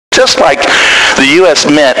just like the U.S.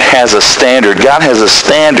 Mint has a standard, God has a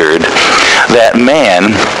standard that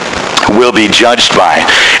man will be judged by.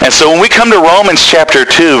 And so when we come to Romans chapter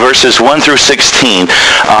 2, verses 1 through 16,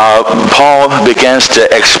 Paul begins to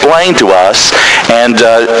explain to us and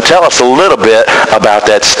tell us a little bit about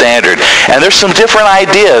that standard. And there's some different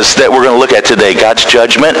ideas that we're going to look at today. God's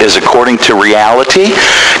judgment is according to reality.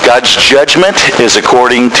 God's judgment is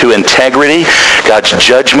according to integrity. God's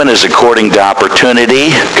judgment is according to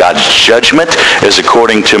opportunity. God's judgment is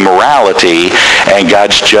according to morality. And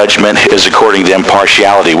God's judgment is according to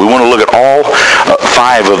impartiality. We want to look at all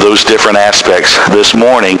 5 of those different aspects this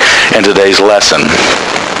morning in today's lesson.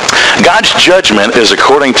 God's judgment is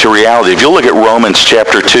according to reality. If you look at Romans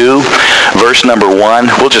chapter 2, verse number 1,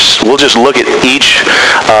 we'll just look at each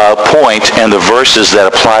point and the verses that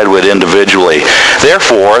apply to it individually.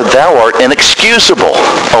 Therefore, thou art inexcusable,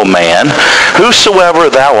 O man, whosoever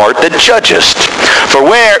thou art that judgest. For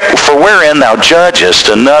wherein thou judgest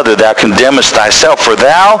another, thou condemnest thyself. For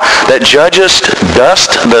thou that judgest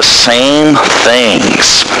dost the same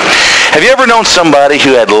things. Have you ever known somebody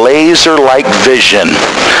who had laser-like vision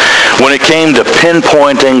when it came to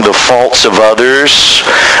pinpointing the faults of others,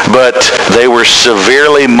 but they were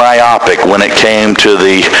severely myopic when it came to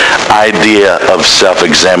the idea of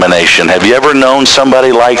self-examination? Have you ever known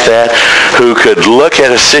somebody like that who could look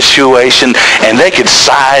at a situation and they could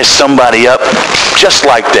size somebody up just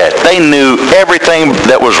like that? They knew everything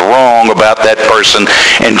that was wrong about that person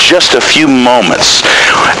in just a few moments.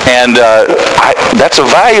 And that's a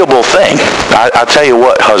valuable thing. I'll tell you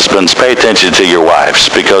what, husbands, pay attention to your wives,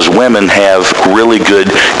 because women have really good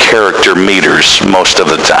character meters most of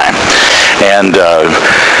the time. And,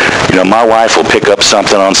 my wife will pick up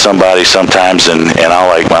something on somebody sometimes, and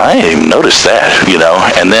I'll well, I didn't even notice that,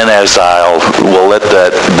 And then as we'll let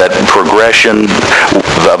that progression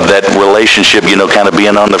of that relationship, kind of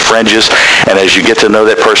being on the fringes, and as you get to know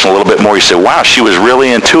that person a little bit more, you say, wow, she was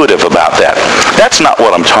really intuitive about that. That's not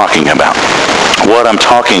what I'm talking about. What I'm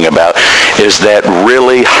talking about is that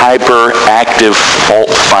really hyperactive fault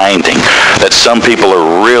finding that some people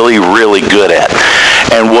are really, really good at.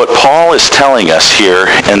 And what Paul is telling us here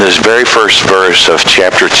in this very first verse of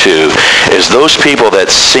chapter 2 is those people that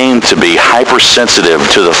seem to be hypersensitive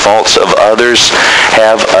to the faults of others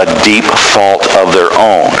have a deep fault of their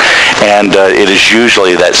own. And it is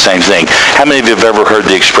usually that same thing. How many of you have ever heard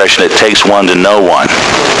the expression, it takes one to know one?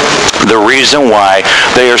 The reason why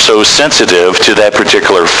they are so sensitive to that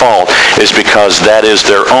particular fault is because that is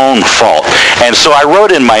their own fault. And so I wrote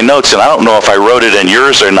in my notes, and I don't know if I wrote it in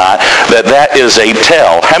yours or not, that is a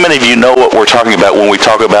tell. How many of you know what we're talking about when we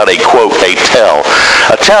talk about a quote, a tell?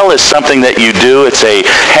 A tell is something that you do. It's a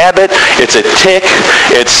habit. It's a tick.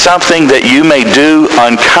 It's something that you may do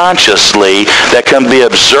unconsciously that can be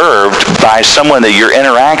observed by someone that you're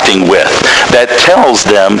interacting with that tells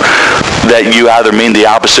them that you either mean the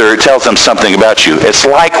opposite or it tells them something about you. It's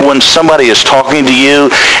like when somebody is talking to you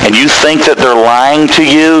and you think that they're lying to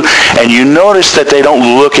you, and you notice that they don't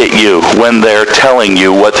look at you when they're telling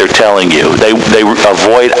you what they're telling you. They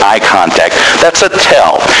avoid eye contact. That's a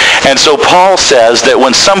tell. And so Paul says that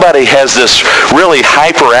when somebody has this really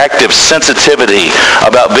hyperactive sensitivity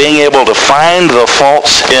about being able to find the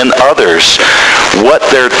faults in others, what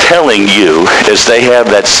they're telling you is they have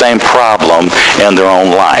that same problem in their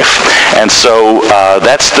own life. And so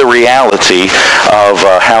that's the reality of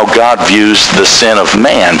how God views the sin of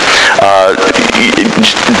man.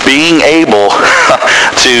 Being able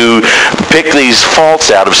to pick these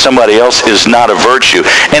faults out of somebody else is not a virtue.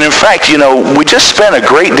 And in fact, we just spent a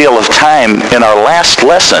great deal of time in our last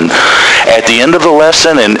lesson. At the end of the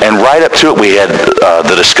lesson and right up to it, we had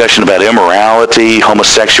the discussion about immorality,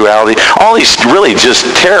 homosexuality, all these really just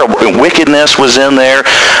terrible, wickedness was in there,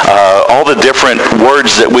 all the different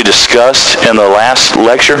words that we discussed in the last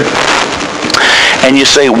lecture. And you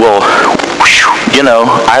say, well,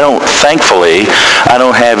 thankfully, I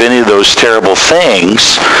don't have any of those terrible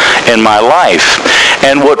things in my life.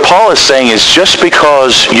 And what Paul is saying is just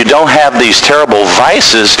because you don't have these terrible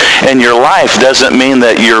vices in your life doesn't mean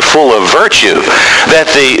that you're full of virtue.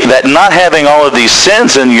 That not having all of these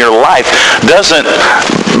sins in your life doesn't,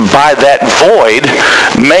 by that void,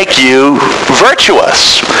 make you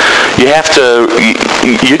virtuous.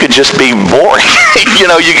 You could just be boring.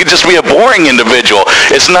 You could just be a boring individual.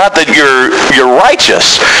 It's not that you're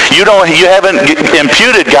righteous. You haven't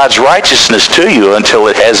imputed God's righteousness to you until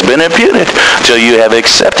it has been imputed, until you have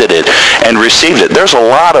accepted it and received it. There's a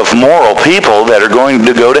lot of moral people that are going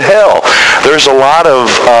to go to hell. There's a lot of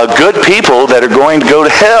good people that are going to go to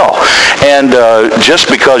hell. And just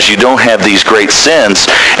because you don't have these great sins,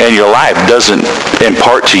 in your life doesn't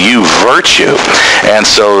impart to you virtue. And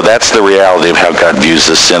so that's the reality of how God views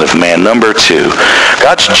the sin of man. Number two,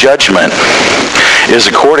 God's judgment is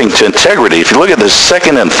according to integrity. If you look at the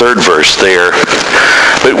second and third verse there,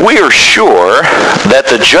 but we are sure that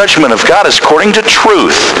the judgment of God is according to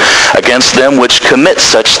truth against them which commit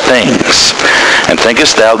such things. And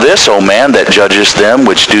thinkest thou this, O man, that judgest them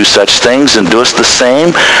which do such things, and doest the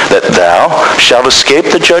same, that thou shalt escape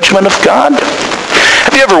the judgment of God?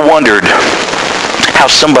 Have you ever wondered how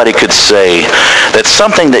somebody could say that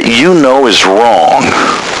something that you know is wrong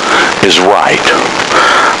is right?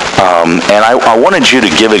 And I wanted you to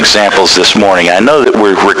give examples this morning. I know that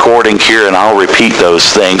we're recording here, and I'll repeat those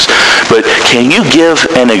things, but can you give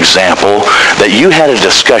an example that you had a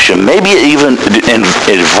discussion, maybe it even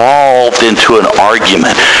evolved into an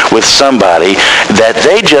argument with somebody, that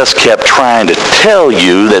they just kept trying to tell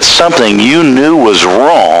you that something you knew was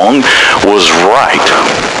wrong was right?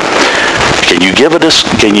 Can you give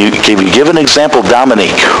an example,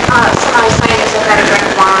 Dominique?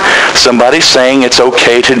 Somebody's saying it's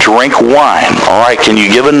okay to drink wine. All right, can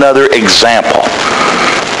you give another example?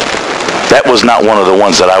 That was not one of the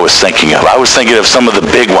ones that I was thinking of. I was thinking of some of the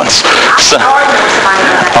big ones.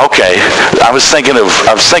 Okay, I was thinking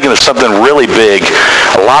of something really big.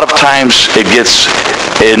 A lot of times it gets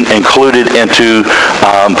included into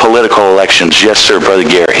political elections. Yes, sir, Brother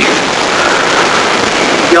Gary.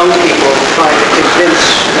 Young people trying to convince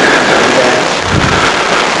that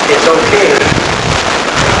it's okay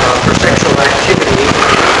for sexual activity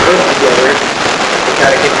to live together. You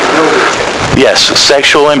got to get to know each other. Yes,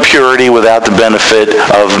 sexual impurity without the benefit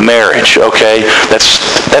of marriage. Okay, that's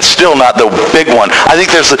still not the big one. I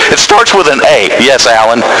think it starts with an A. Yes,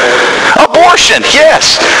 Alan. Abortion.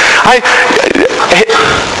 Yes.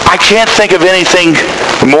 I can't think of anything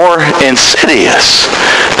more insidious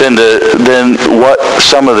than what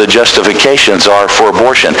some of the justifications are for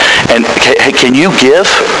abortion. And can you give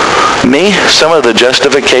me some of the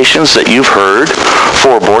justifications that you've heard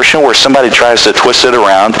for abortion, where somebody tries to twist it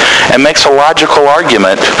around and makes a logical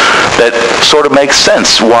argument that sort of makes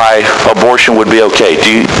sense why abortion would be okay?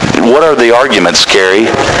 What are the arguments, Carrie?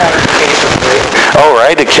 All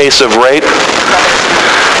right, a case of rape.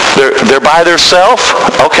 They're by themselves?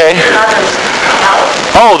 Okay.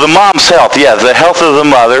 Oh, the mom's health. Yeah, the health of the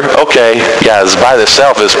mother. Okay. Yeah, it's by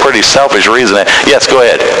themselves is pretty selfish reasoning. Yes, go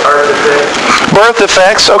ahead. Birth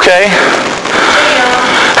defects. Okay.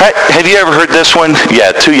 Have you ever heard this one?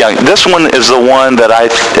 Yeah, too young. This one is the one that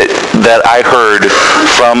I heard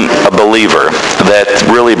from a believer that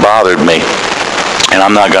really bothered me. And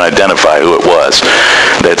I'm not going to identify who it was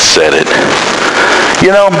that said it.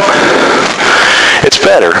 You know, it's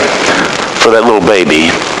better for that little baby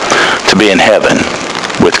to be in heaven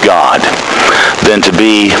with God than to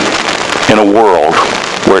be in a world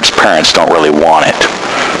where its parents don't really want it,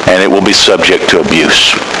 and it will be subject to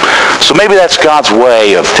abuse. So maybe that's God's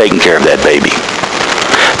way of taking care of that baby.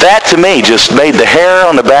 That, to me, just made the hair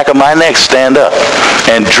on the back of my neck stand up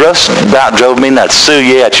and just about drove me nuts. Sue,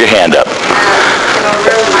 you got your hand up.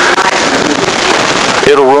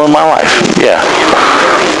 It'll ruin my life. Yeah.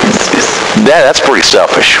 That's pretty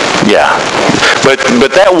selfish. Yeah. But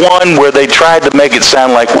that one where they tried to make it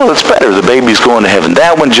sound like, well, it's better, the baby's going to heaven.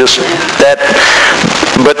 That one just,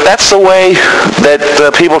 but that's the way that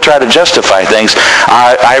people try to justify things.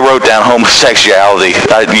 I wrote down homosexuality.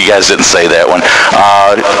 You guys didn't say that one.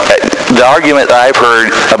 The argument that I've heard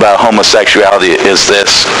about homosexuality is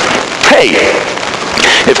this: hey,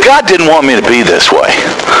 if God didn't want me to be this way,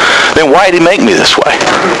 then why did he make me this way?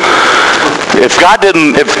 If God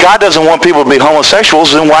doesn't want people to be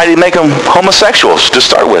homosexuals, then why did he make them homosexuals to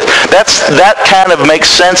start with? That kind of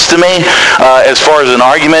makes sense to me as far as an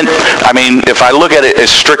argument. I mean, if I look at it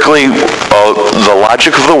as strictly the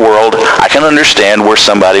logic of the world, I can understand where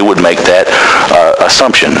somebody would make that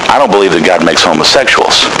assumption. I don't believe that God makes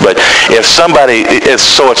homosexuals. But if somebody,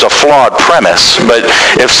 so it's a flawed premise, but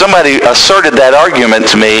if somebody asserted that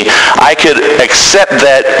argument to me, I could accept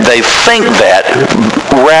that they think that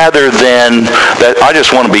rather than that I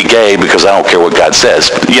just want to be gay because I don't care what God says.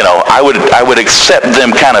 You know, I would accept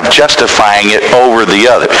them kind of justifying it over the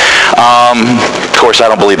other. Of course, I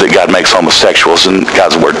don't believe that God makes homosexuals, and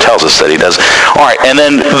God's word tells us that he does. All right, and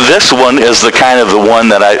then this one is the one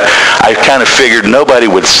that I kind of figured nobody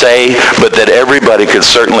would say, but that everybody could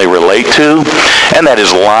certainly relate to, and that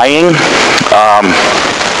is lying.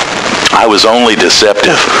 I was only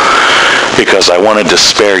deceptive because I wanted to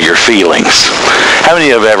spare your feelings. How many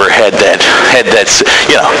of you have ever had that,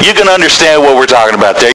 you know, you can understand what we're talking about there.